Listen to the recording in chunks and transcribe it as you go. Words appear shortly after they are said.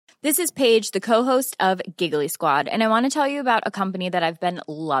This is Paige, the co-host of Giggly Squad, and I want to tell you about a company that I've been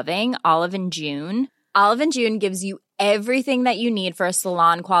loving, Olive & June. Olive & June gives you everything that you need for a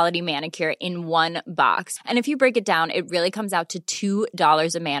salon-quality manicure in one box. And if you break it down, it really comes out to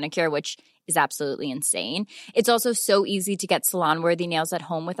 $2 a manicure, which is absolutely insane. It's also so easy to get salon-worthy nails at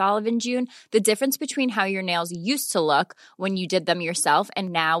home with Olive & June. The difference between how your nails used to look when you did them yourself and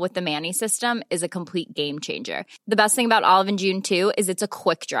now with the Mani system is a complete game changer. The best thing about Olive & June, too, is it's a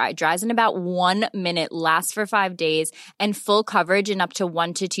quick dry. Dries in about 1 minute, lasts for 5 days, and full coverage in up to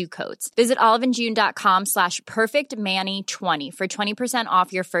 1 to 2 coats. Visit oliveandjune.com/perfectmani20 for 20%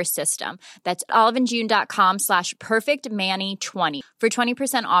 off your first system. That's oliveandjune.com/perfectmani20 for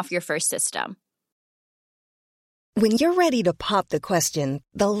 20% off your first system. When you're ready to pop the question,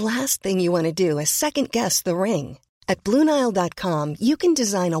 the last thing you want to do is second-guess the ring. At BlueNile.com, you can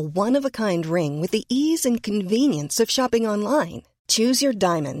design a one-of-a-kind ring with the ease and convenience of shopping online. Choose your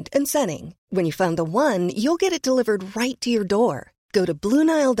diamond and setting. When you find the one, you'll get it delivered right to your door. Go to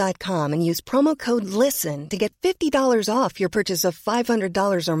BlueNile.com and use promo code LISTEN to get $50 off your purchase of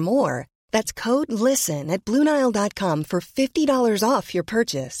 $500 or more. That's code LISTEN at BlueNile.com for $50 off your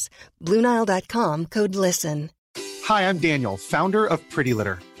purchase. BlueNile.com, code LISTEN. Hi, I'm Daniel, founder of Pretty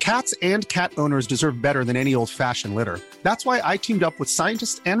Litter. Cats and cat owners deserve better than any old-fashioned litter. That's why I teamed up with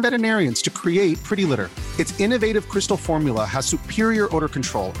scientists and veterinarians to create Pretty Litter. Its innovative crystal formula has superior odor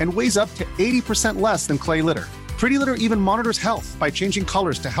control and weighs up to 80% less than clay litter. Pretty Litter even monitors health by changing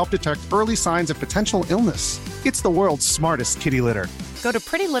colors to help detect early signs of potential illness. It's the world's smartest kitty litter. Go to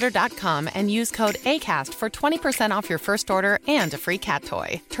prettylitter.com and use code ACAST for 20% off your first order and a free cat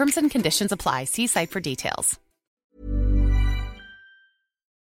toy. Terms and conditions apply. See site for details.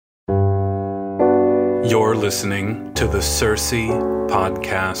 You're listening to the Cersei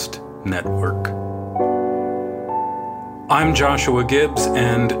Podcast Network. I'm Joshua Gibbs,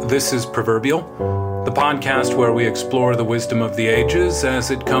 and this is Proverbial, the podcast where we explore the wisdom of the ages as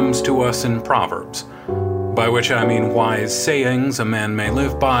it comes to us in Proverbs, by which I mean wise sayings a man may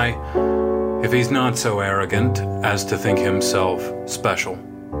live by if he's not so arrogant as to think himself special.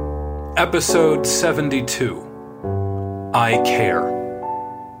 Episode 72, I Care.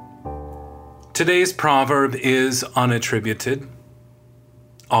 Today's proverb is unattributed.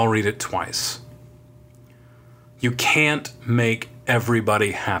 I'll read it twice. You can't make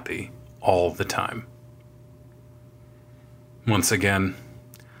everybody happy all the time. Once again,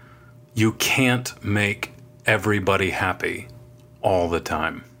 you can't make everybody happy all the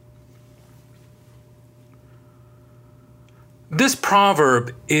time. This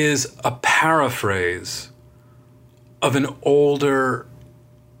proverb is a paraphrase of an older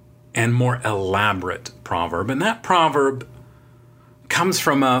and more elaborate proverb. And that proverb comes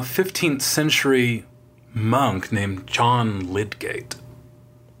from a 15th century monk named John Lydgate.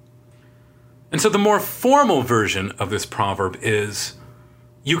 And so the more formal version of this proverb is,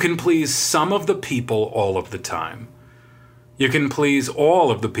 you can please some of the people all of the time. You can please all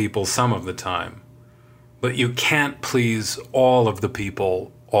of the people some of the time. But you can't please all of the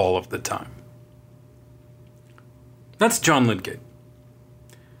people all of the time. That's John Lydgate.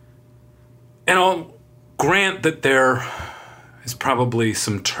 And I'll grant that there is probably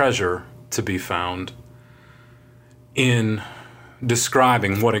some treasure to be found in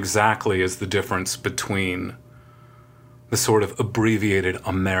describing what exactly is the difference between the sort of abbreviated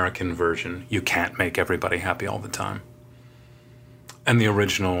American version, you can't make everybody happy all the time, and the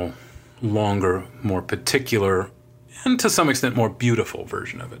original, longer, more particular, and to some extent more beautiful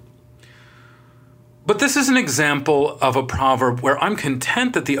version of it. But this is an example of a proverb where I'm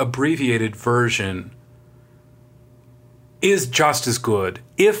content that the abbreviated version is just as good,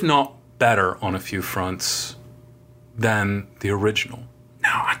 if not better on a few fronts, than the original.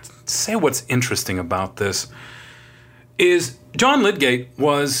 Now, I'd say what's interesting about this is John Lydgate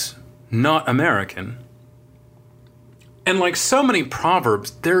was not American. And like so many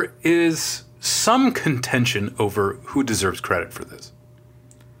proverbs, there is some contention over who deserves credit for this.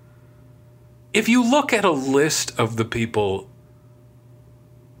 If you look at a list of the people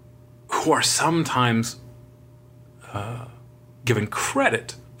who are sometimes given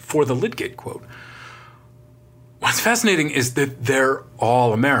credit for the Lydgate quote, what's fascinating is that they're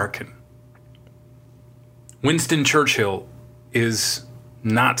all American. Winston Churchill is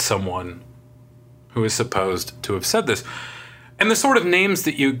not someone who is supposed to have said this. And the sort of names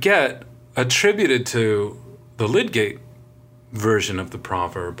that you get attributed to the Lydgate version of the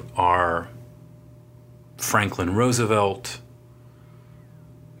proverb are Franklin Roosevelt,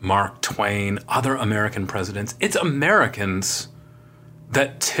 Mark Twain, other American presidents. It's Americans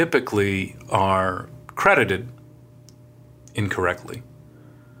that typically are credited incorrectly.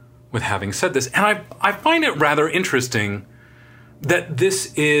 with having said this. And I find it rather interesting that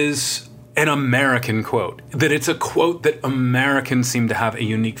this is an American quote, that it's a quote that Americans seem to have a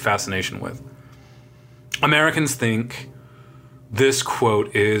unique fascination with. Americans think this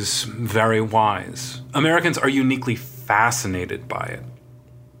quote is very wise. Americans are uniquely fascinated by it.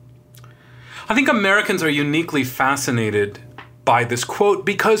 I think Americans are uniquely fascinated by this quote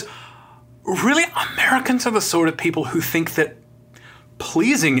because really Americans are the sort of people who think that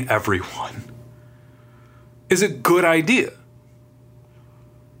pleasing everyone is a good idea.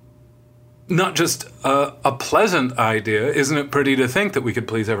 Not just a pleasant idea. Isn't it pretty to think that we could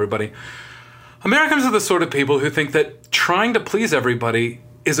please everybody? Americans are the sort of people who think that trying to please everybody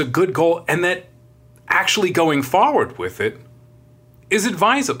is a good goal and that actually going forward with it is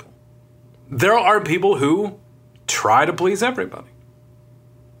advisable. There are people who try to please everybody.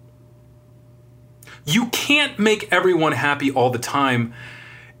 You can't make everyone happy all the time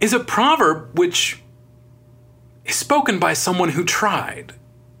is a proverb which is spoken by someone who tried.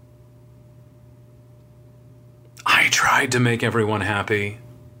 I tried to make everyone happy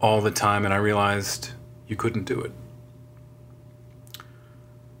all the time, and I realized you couldn't do it.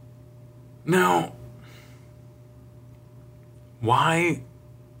 Now, why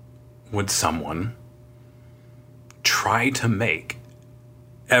would someone try to make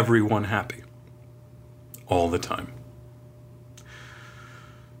everyone happy all the time?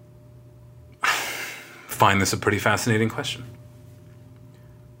 Find this a pretty fascinating question.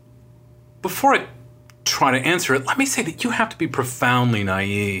 Before I try to answer it, let me say that you have to be profoundly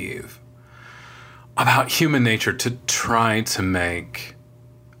naive about human nature to try to make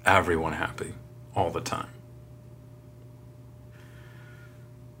everyone happy all the time.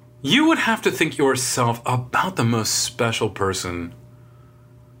 You would have to think yourself about the most special person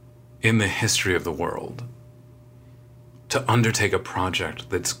in the history of the world to undertake a project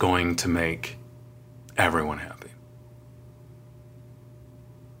that's going to make everyone happy.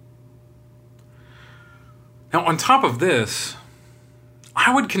 Now, on top of this,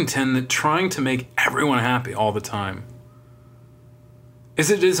 I would contend that trying to make everyone happy all the time is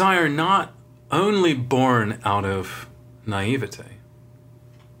a desire not only born out of naivete,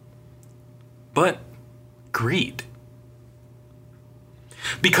 but greed.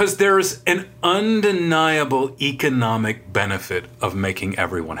 Because there's an undeniable economic benefit of making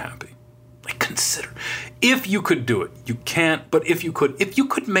everyone happy. Like, consider, if you could do it, you can't, but if you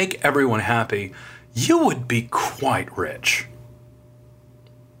could make everyone happy, you would be quite rich.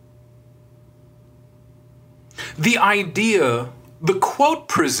 The quote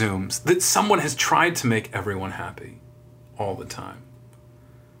presumes that someone has tried to make everyone happy all the time.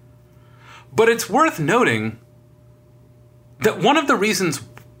 But it's worth noting that one of the reasons,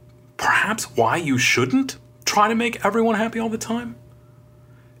 perhaps why you shouldn't try to make everyone happy all the time,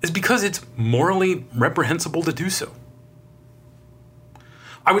 is because it's morally reprehensible to do so.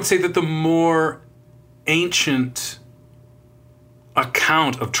 I would say that the more ancient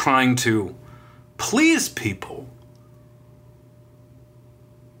account of trying to please people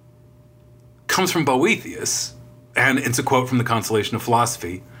comes from Boethius, and it's a quote from the Consolation of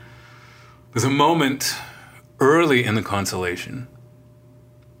Philosophy. There's a moment early in the Consolation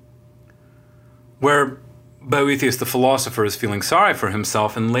where Boethius the philosopher is feeling sorry for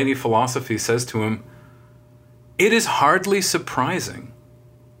himself, and Lady Philosophy says to him, "It is hardly surprising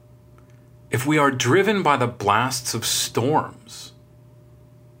if we are driven by the blasts of storms,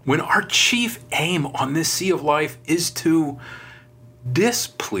 when our chief aim on this sea of life is to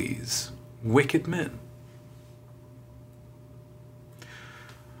displease wicked men."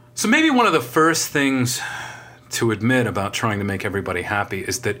 So maybe one of the first things to admit about trying to make everybody happy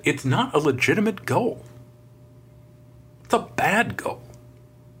is that it's not a legitimate goal. It's a bad goal.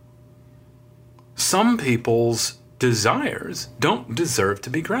 Some people's desires don't deserve to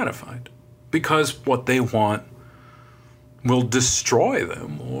be gratified because what they want will destroy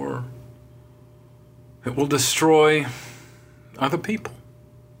them, or it will destroy other people.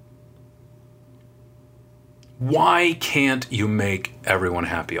 Why can't you make everyone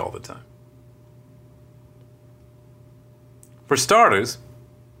happy all the time? For starters,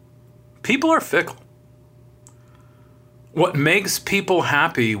 people are fickle. What makes people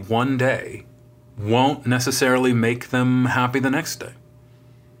happy one day won't necessarily make them happy the next day.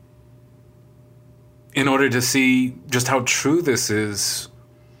 In order to see just how true this is,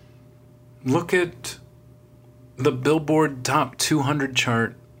 look at the Billboard Top 200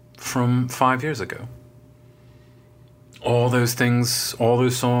 chart from 5 years ago. All those things, all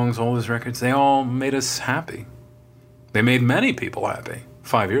those songs, all those records, they all made us happy. They made many people happy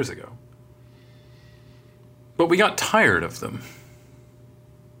 5 years ago. But we got tired of them.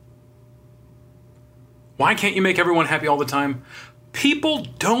 Why can't you make everyone happy all the time? People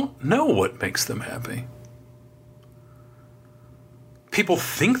don't know what makes them happy. People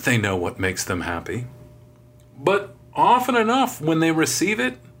think they know what makes them happy, but often enough when they receive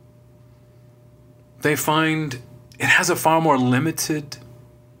it, they find it has a far more limited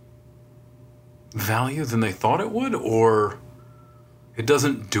value than they thought it would, or it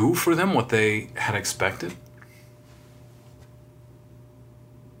doesn't do for them what they had expected.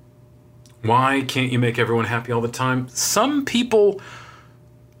 Why can't you make everyone happy all the time? Some people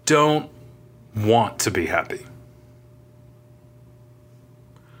don't want to be happy.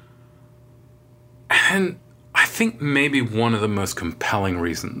 And I think maybe one of the most compelling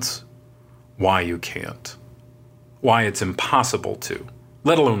reasons why you can't, why it's impossible to,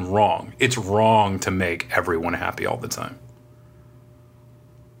 let alone wrong. It's wrong to make everyone happy all the time.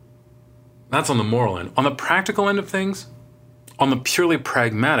 That's on the moral end. On the practical end of things, on the purely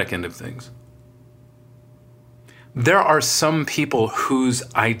pragmatic end of things, there are some people whose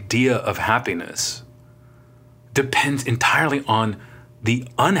idea of happiness depends entirely on the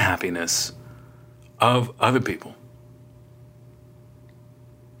unhappiness of other people.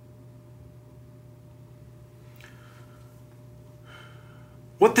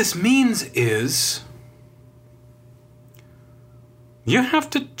 What this means is you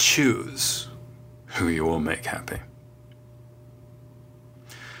have to choose who you will make happy.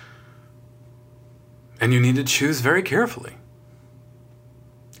 And you need to choose very carefully.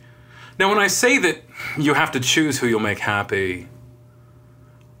 Now, when I say that you have to choose who you'll make happy,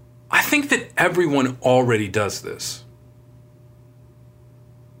 I think that everyone already does this.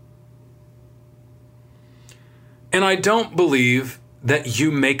 And I don't believe that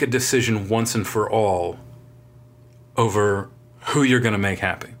you make a decision once and for all over who you're going to make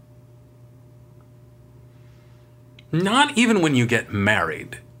happy. Not even when you get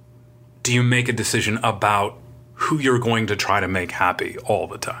married do you make a decision about who you're going to try to make happy all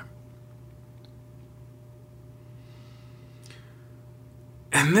the time.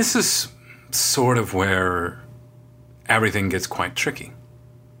 And this is sort of where everything gets quite tricky.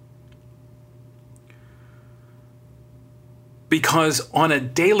 Because on a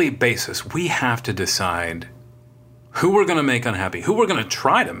daily basis, we have to decide who we're going to make unhappy, who we're going to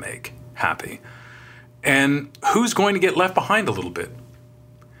try to make happy, and who's going to get left behind a little bit.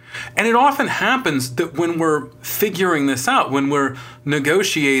 And it often happens that when we're figuring this out, when we're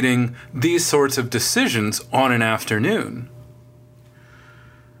negotiating these sorts of decisions on an afternoon,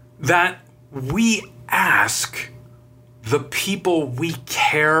 that we ask the people we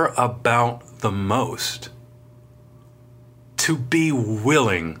care about the most to be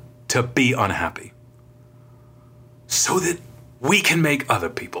willing to be unhappy so that we can make other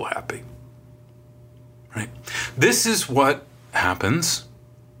people happy. Right? This is what happens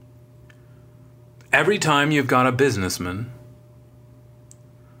every time you've got a businessman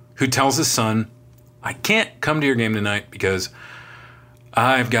who tells his son, I can't come to your game tonight because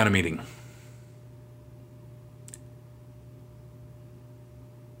I've got a meeting.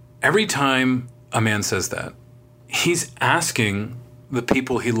 Every time a man says that, he's asking the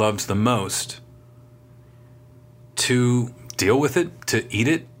people he loves the most to deal with it, to eat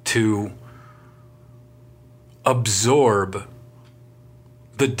it, to absorb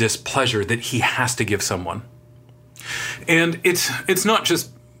the displeasure that he has to give someone. And it's not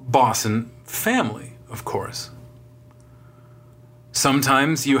just boss and family, of course.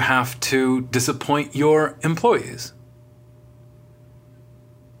 Sometimes you have to disappoint your employees.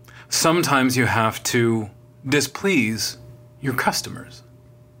 Sometimes you have to displease your customers.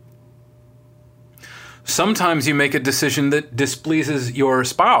 Sometimes you make a decision that displeases your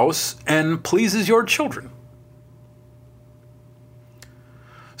spouse and pleases your children.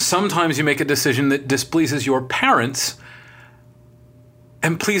 Sometimes you make a decision that displeases your parents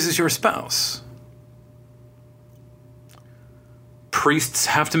and pleases your spouse. Priests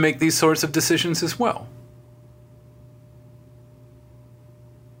have to make these sorts of decisions as well.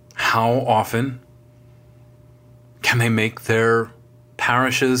 How often can they make their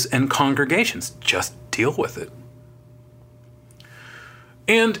parishes and congregations just deal with it?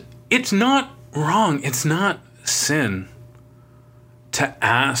 And it's not wrong, it's not sin to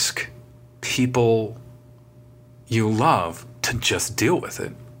ask people you love to just deal with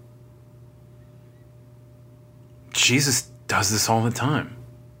it. Jesus does this all the time.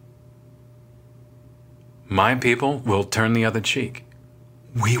 My people will turn the other cheek.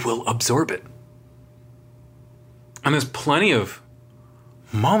 We will absorb it. And there's plenty of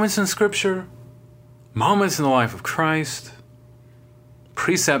moments in Scripture, moments in the life of Christ,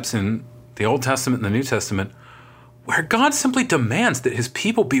 precepts in the Old Testament and the New Testament, where God simply demands that his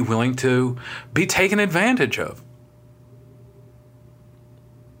people be willing to be taken advantage of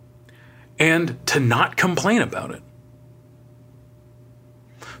and to not complain about it.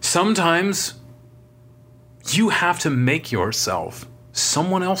 Sometimes you have to make yourself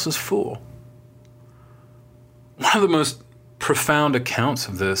someone else's fool. One of the most profound accounts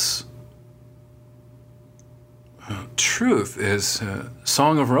of this truth is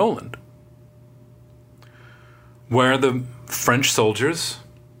Song of Roland, where the French soldiers,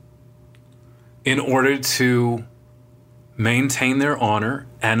 in order to maintain their honor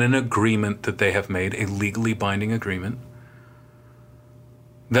and an agreement that they have made, a legally binding agreement,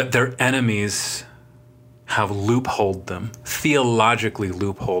 that their enemies have loopholed them, theologically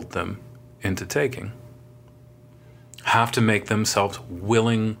loopholed them into taking, have to make themselves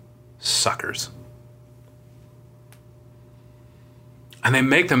willing suckers. And they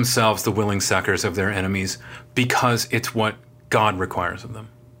make themselves the willing suckers of their enemies because it's what God requires of them.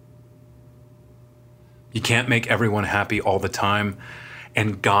 You can't make everyone happy all the time,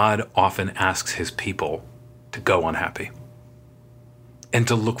 and God often asks his people to go unhappy and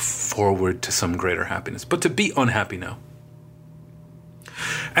to look forward to some greater happiness, but to be unhappy now.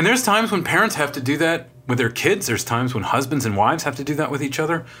 And there's times when parents have to do that with their kids. There's times when husbands and wives have to do that with each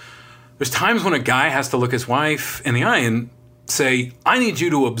other. There's times when a guy has to look his wife in the eye and say, I need you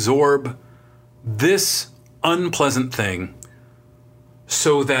to absorb this unpleasant thing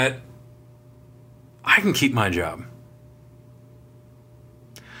so that I can keep my job.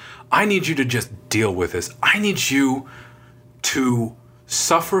 I need you to just deal with this. I need you to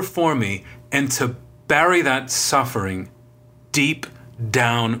suffer for me and to bury that suffering deep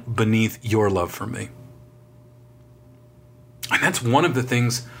down beneath your love for me. And that's one of the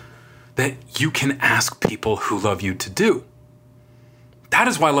things that you can ask people who love you to do. That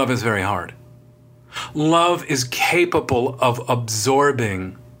is why love is very hard. Love is capable of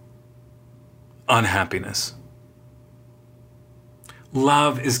absorbing unhappiness.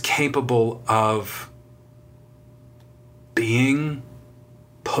 Love is capable of being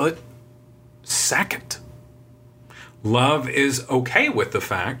put second. Love is okay with the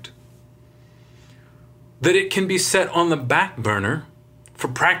fact that it can be set on the back burner for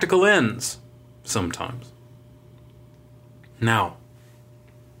practical ends sometimes. Now,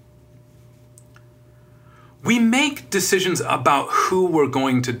 we make decisions about who we're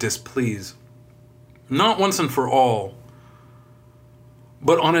going to displease, not once and for all,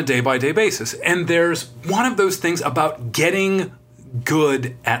 but on a day-by-day basis. And there's one of those things about getting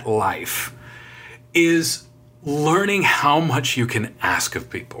good at life is learning how much you can ask of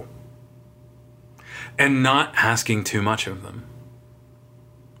people and not asking too much of them.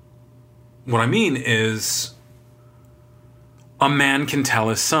 What I mean is, a man can tell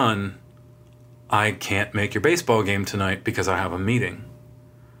his son, I can't make your baseball game tonight because I have a meeting.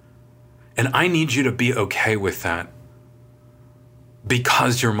 And I need you to be okay with that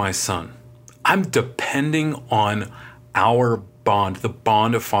because you're my son. I'm depending on our bond, the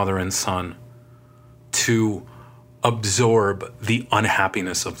bond of father and son, to absorb the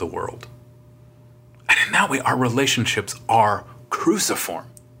unhappiness of the world. And in that way, our relationships are cruciform.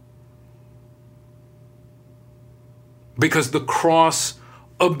 Because the cross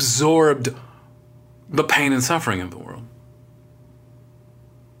absorbed the pain and suffering of the world.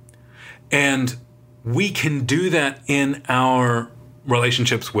 And we can do that in our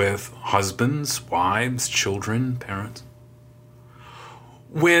relationships with husbands, wives, children, parents.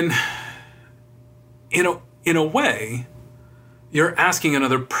 When, in a way, you're asking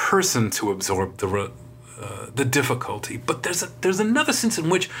another person to absorb the difficulty, but there's another sense in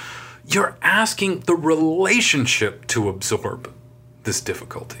which you're asking the relationship to absorb this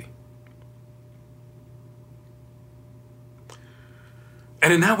difficulty.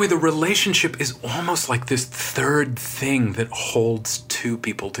 And in that way, the relationship is almost like this third thing that holds two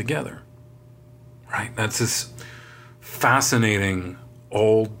people together, right? That's this fascinating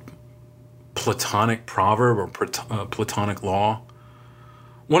old Platonic proverb or Platonic law.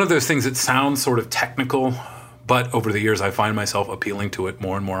 One of those things that sounds sort of technical, but over the years I find myself appealing to it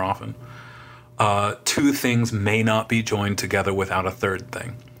more and more often. Two things may not be joined together without a third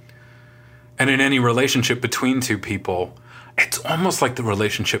thing. And in any relationship between two people, it's almost like the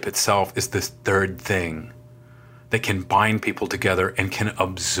relationship itself is this third thing that can bind people together and can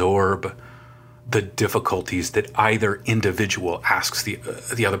absorb the difficulties that either individual asks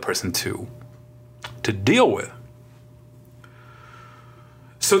the other person to deal with.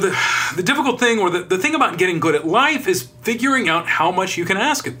 So the difficult thing, or the thing about getting good at life, is figuring out how much you can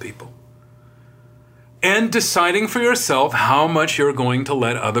ask of people and deciding for yourself how much you're going to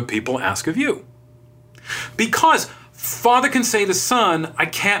let other people ask of you. Because father can say to son, I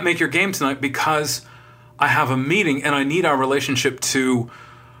can't make your game tonight because I have a meeting and I need our relationship to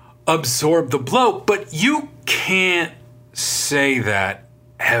absorb the blow. But you can't say that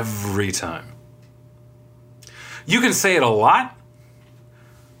every time. You can say it a lot.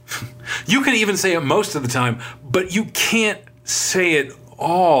 You can even say it most of the time, but you can't say it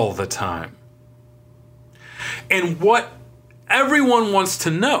all the time. And what everyone wants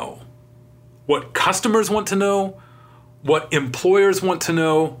to know, what customers want to know, what employers want to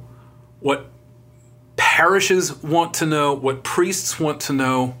know, what parishes want to know, what priests want to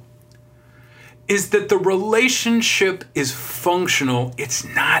know, is that the relationship is functional. It's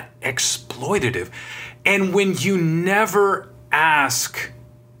not exploitative. And when you never ask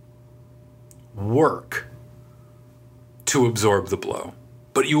work to absorb the blow,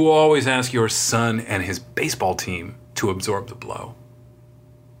 but you always ask your son and his baseball team to absorb the blow,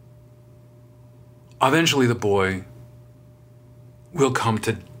 eventually the boy will come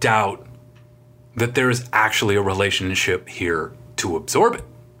to doubt that there is actually a relationship here to absorb it.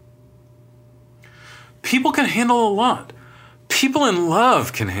 People can handle a lot. People in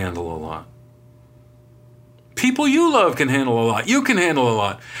love can handle a lot. People you love can handle a lot. You can handle a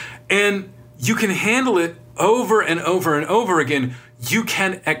lot. And you can handle it over and over and over again. You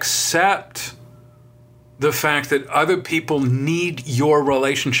can accept the fact that other people need your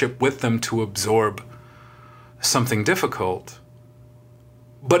relationship with them to absorb something difficult.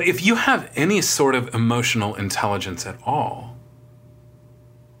 But if you have any sort of emotional intelligence at all,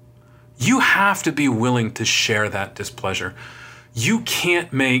 you have to be willing to share that displeasure. You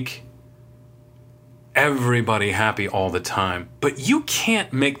can't make everybody happy all the time, but you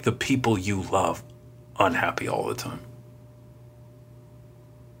can't make the people you love unhappy all the time.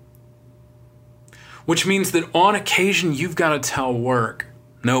 Which means that on occasion, you've got to tell work,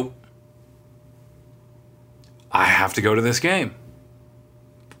 nope, I have to go to this game.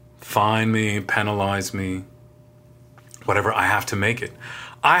 Fine me, penalize me, whatever, I have to make it.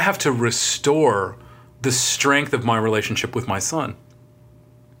 I have to restore the strength of my relationship with my son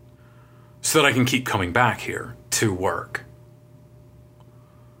so that I can keep coming back here to work.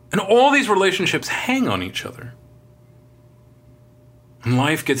 And all these relationships hang on each other. And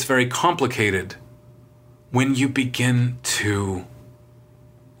life gets very complicated when you begin to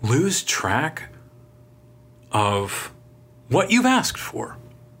lose track of what you've asked for.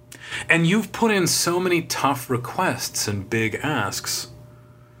 And you've put in so many tough requests and big asks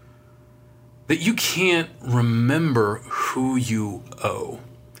that you can't remember who you owe.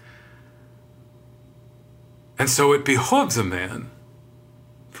 And so it behooves a man,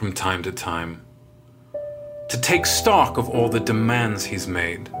 from time to time, to take stock of all the demands he's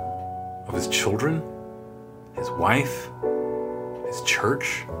made of his children, his wife, his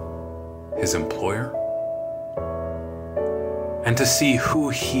church, his employer, and to see who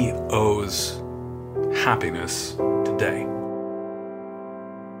he owes happiness today.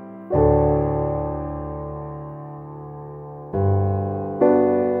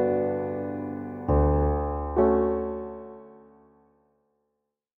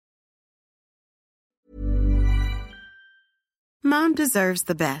 Mom deserves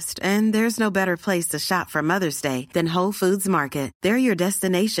the best, and there's no better place to shop for Mother's Day than Whole Foods Market. They're your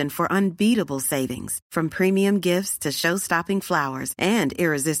destination for unbeatable savings, from premium gifts to show-stopping flowers and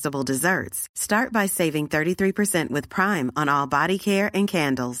irresistible desserts. Start by saving 33% with Prime on all body care and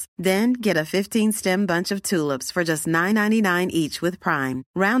candles. Then get a 15-stem bunch of tulips for just $9.99 each with Prime.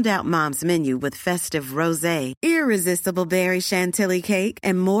 Round out Mom's menu with festive rosé, irresistible berry chantilly cake,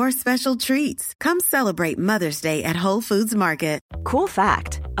 and more special treats. Come celebrate Mother's Day at Whole Foods Market. Cool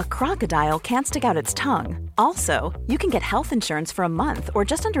fact, a crocodile can't stick out its tongue. Also, you can get health insurance for a month or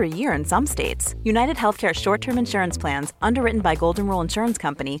just under a year in some states. United Healthcare short-term insurance plans, underwritten by Golden Rule Insurance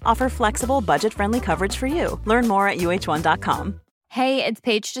Company, offer flexible, budget-friendly coverage for you. Learn more at uh1.com. Hey, it's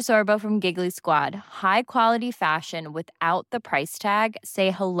Paige DeSorbo from Giggly Squad. High quality fashion without the price tag.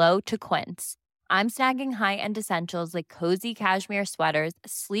 Say hello to Quince. I'm snagging high-end essentials like cozy cashmere sweaters,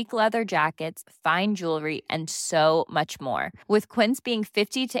 sleek leather jackets, fine jewelry, and so much more. With Quince being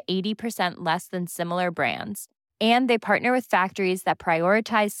 50 to 80% less than similar brands. And they partner with factories that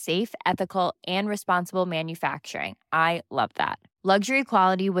prioritize safe, ethical, and responsible manufacturing. I love that. Luxury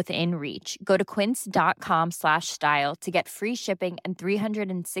quality within reach. Go to quince.com/style to get free shipping and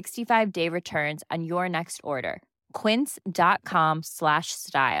 365-day returns on your next order.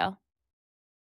 Quince.com/style.